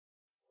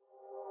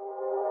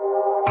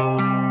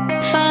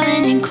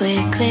moving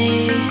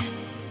quickly.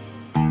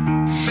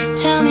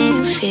 Tell me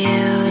you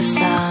feel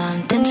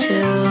something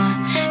too.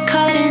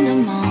 Caught in the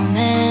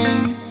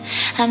moment,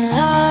 I'm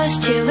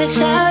lost here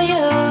without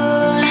you.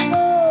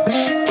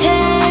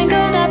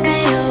 Tangled up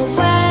in your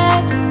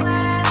web,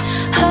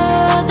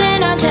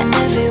 holding on to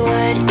every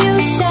word you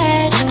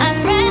said.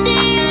 I'm ready,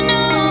 you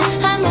know,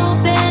 I'm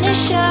open to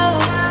show.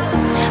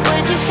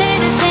 Would you say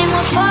the same?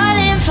 We're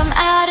falling from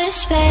outer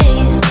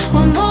space.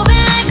 We're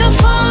moving like a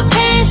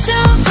full-page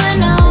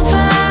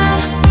supernova.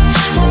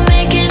 We're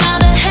making all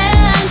the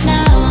headlines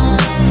now,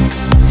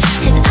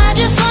 and I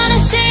just wanna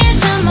seize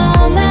the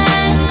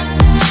moment,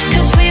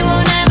 'cause we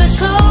won't ever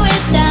slow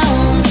it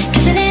down.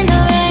 'Cause it ain't no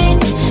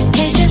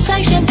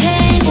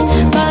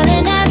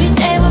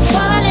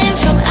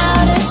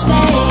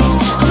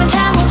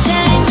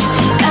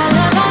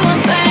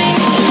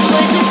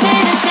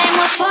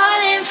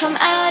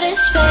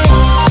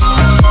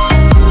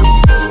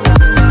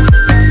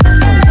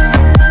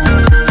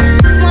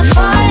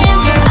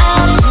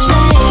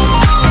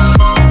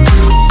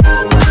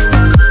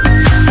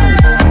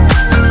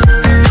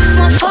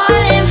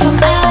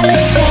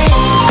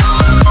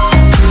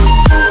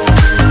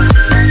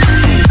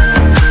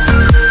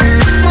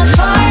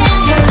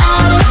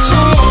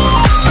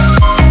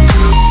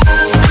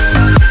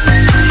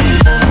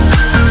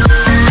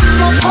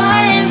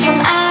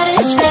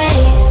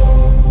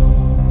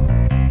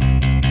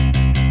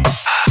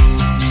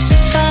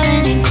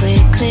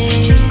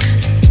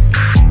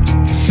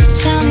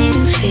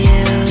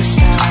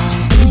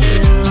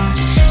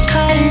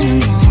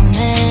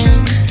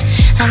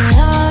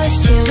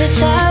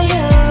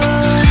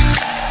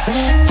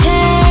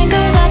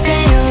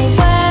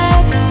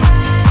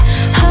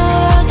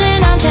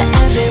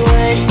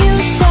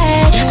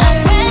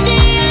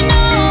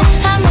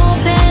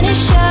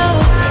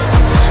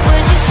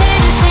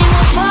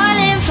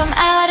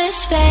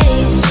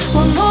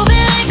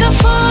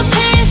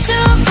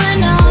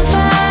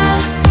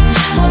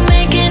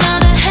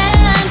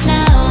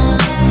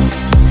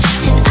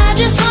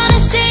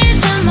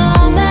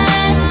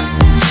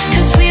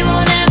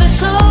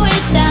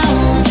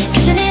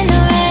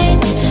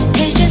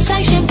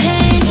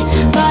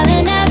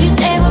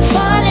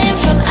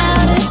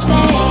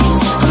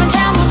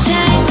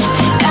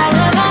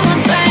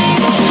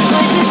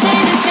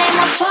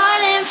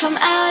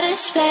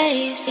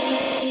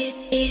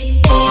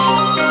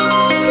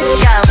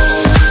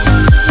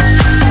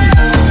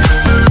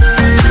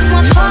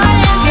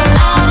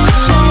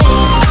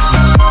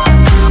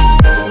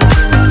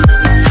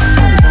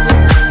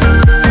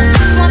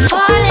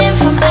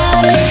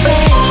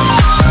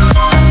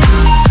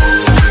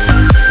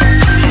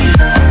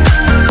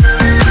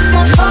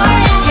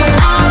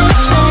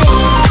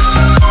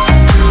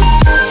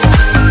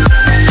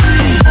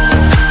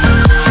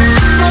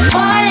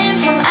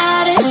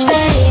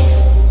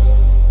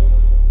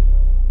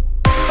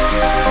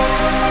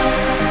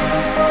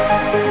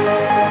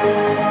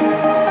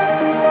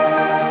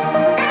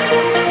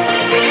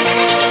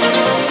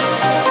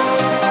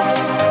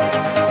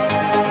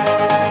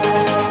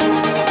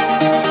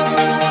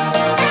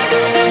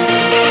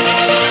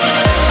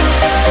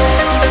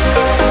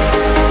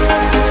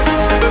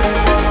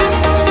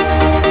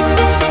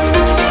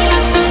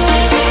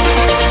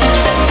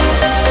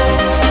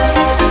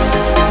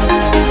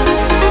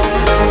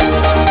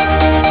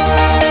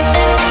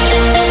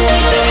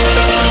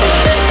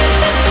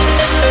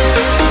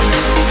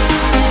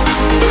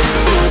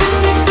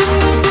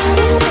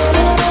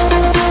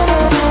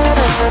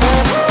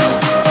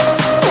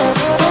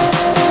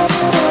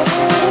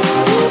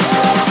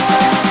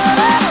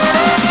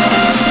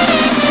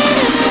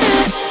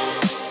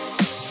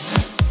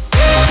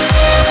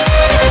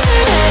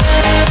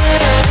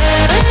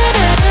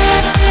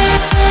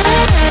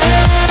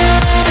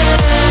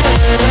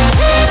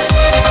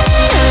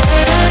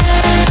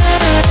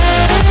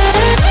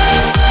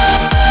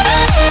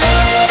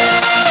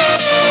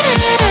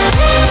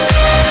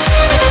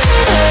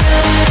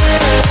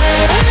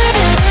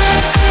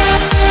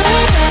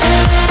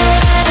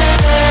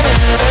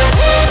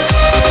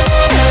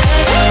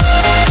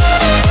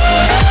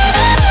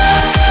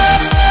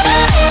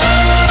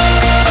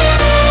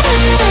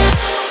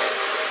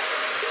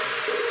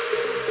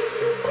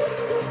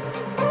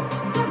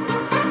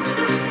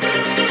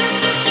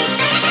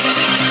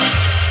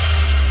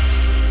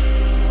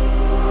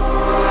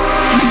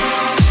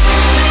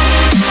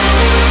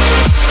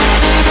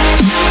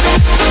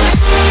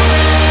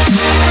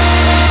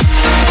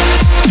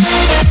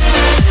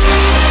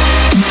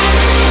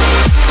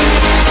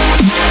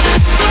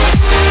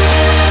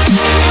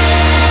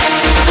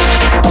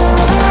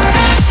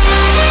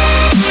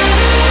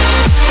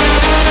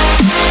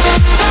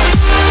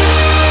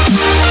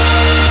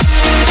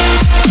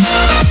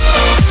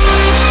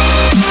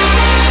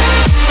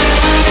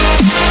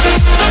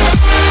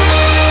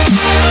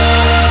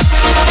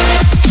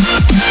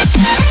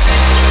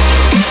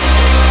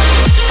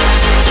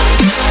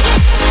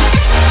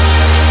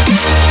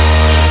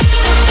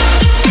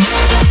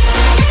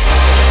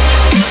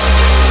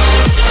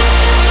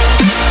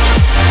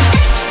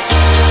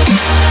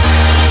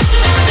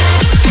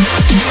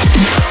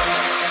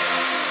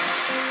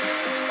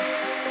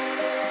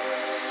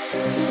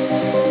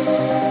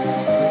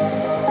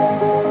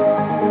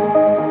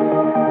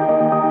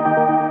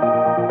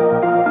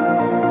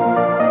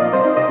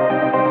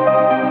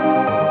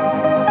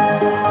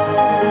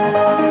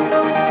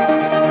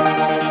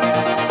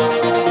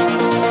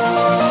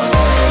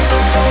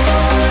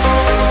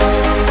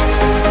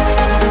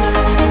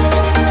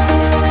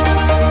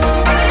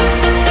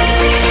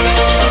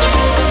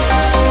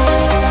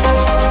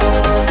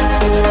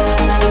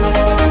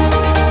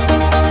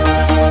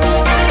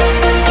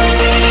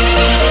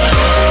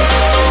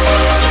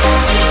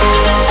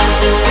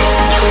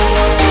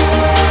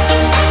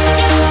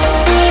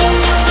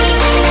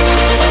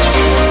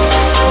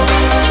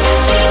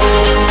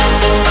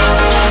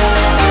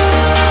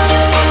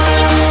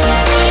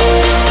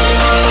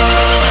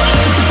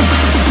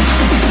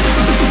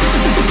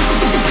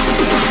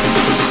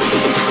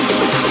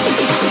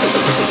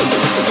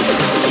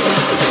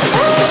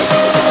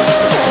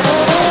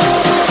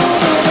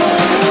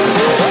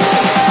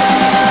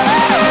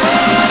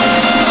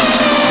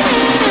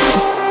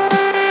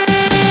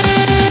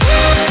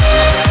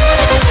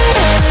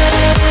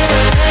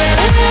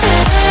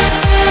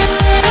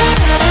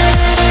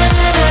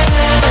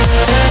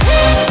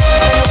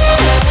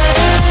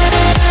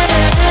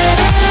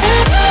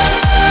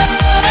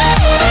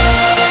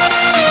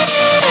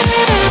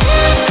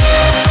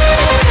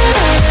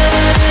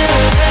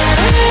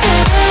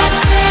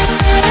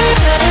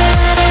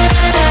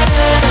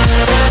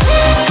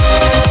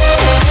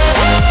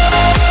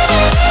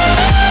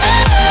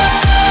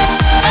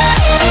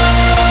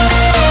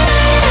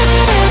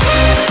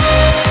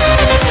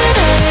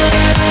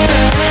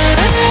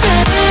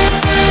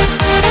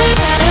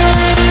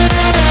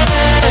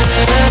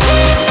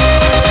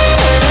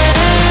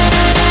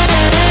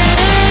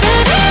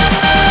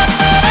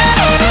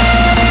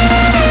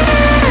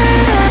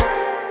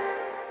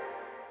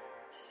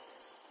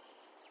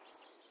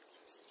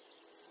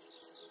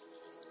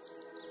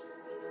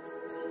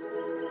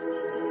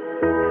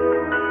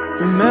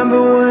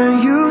Remember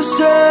when you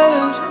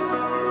said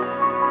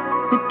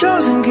it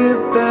doesn't get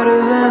better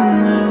than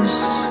this?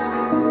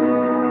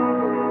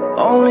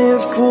 Only a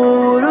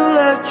fool would've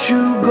let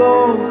you go.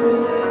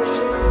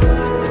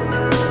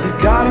 You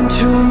got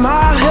into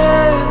my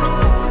head.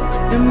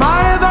 Am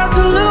I about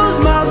to lose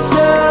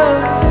myself?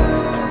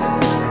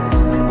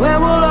 When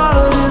will all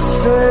of this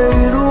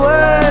fade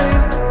away?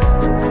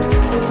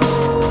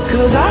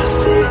 'Cause I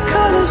see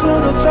colors for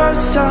the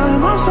first time.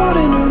 I'm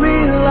starting to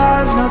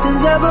realize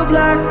nothing's ever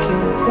black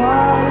and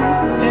white.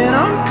 And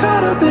I'm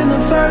caught up in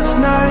the first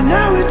night.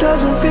 Now it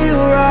doesn't feel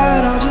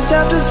right. I'll just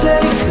have to say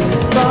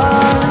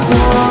goodbye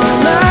one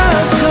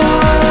last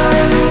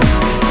time.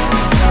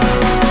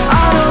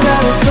 I know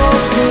that it's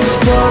hopeless,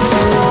 but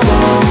we'll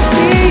both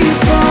be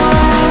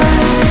fine.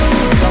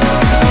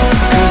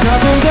 'Cause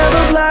nothing's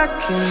ever black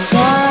and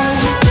white.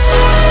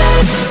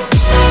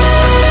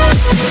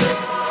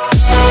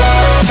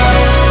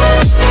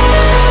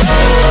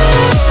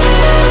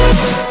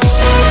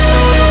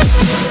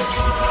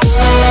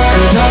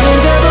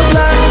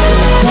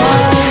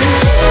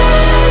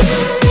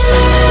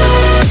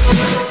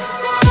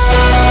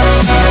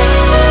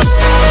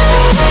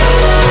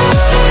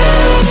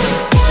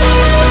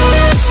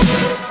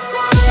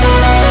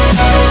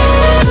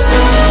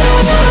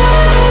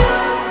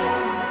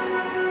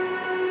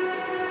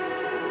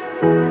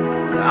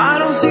 I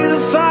don't see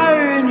the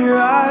fire in your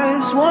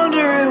eyes,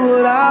 wondering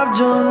what I've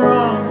done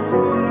wrong.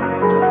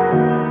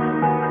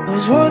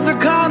 Those words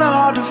are kinda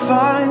hard to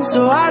find, so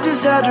I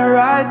just had to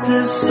write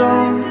this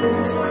song.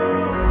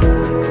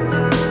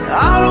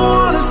 I don't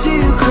wanna see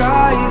you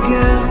cry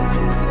again,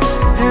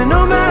 and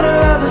no matter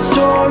how the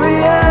story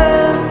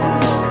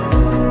ends,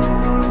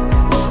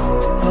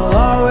 I'll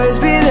always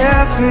be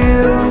there for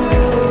you.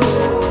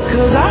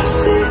 'Cause I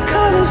see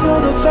colors for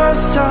the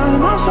first time.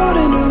 I'm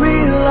starting to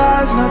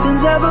realize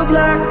nothing's ever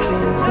black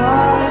and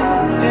white.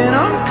 And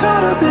I'm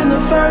caught up in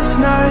the first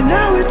night.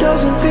 Now it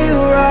doesn't feel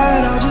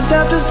right. I'll just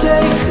have to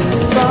say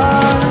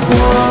goodbye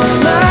one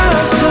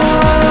last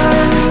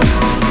time.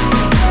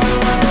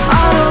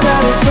 I know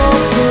that it's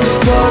hopeless,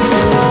 but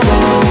we'll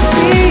both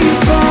be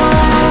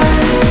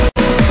fine.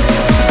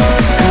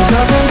 'Cause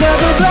nothing's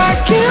ever black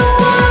and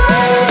white.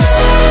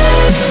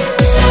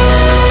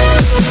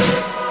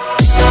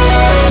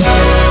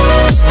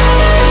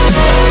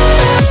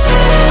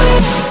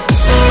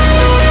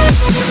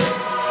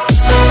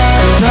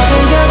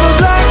 Nothing's ever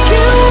black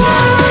and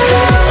white.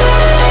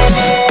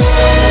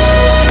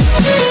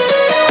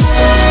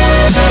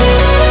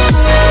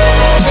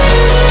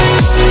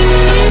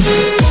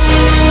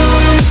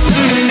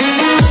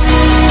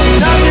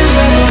 Nothing's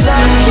ever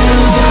black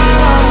and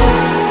white.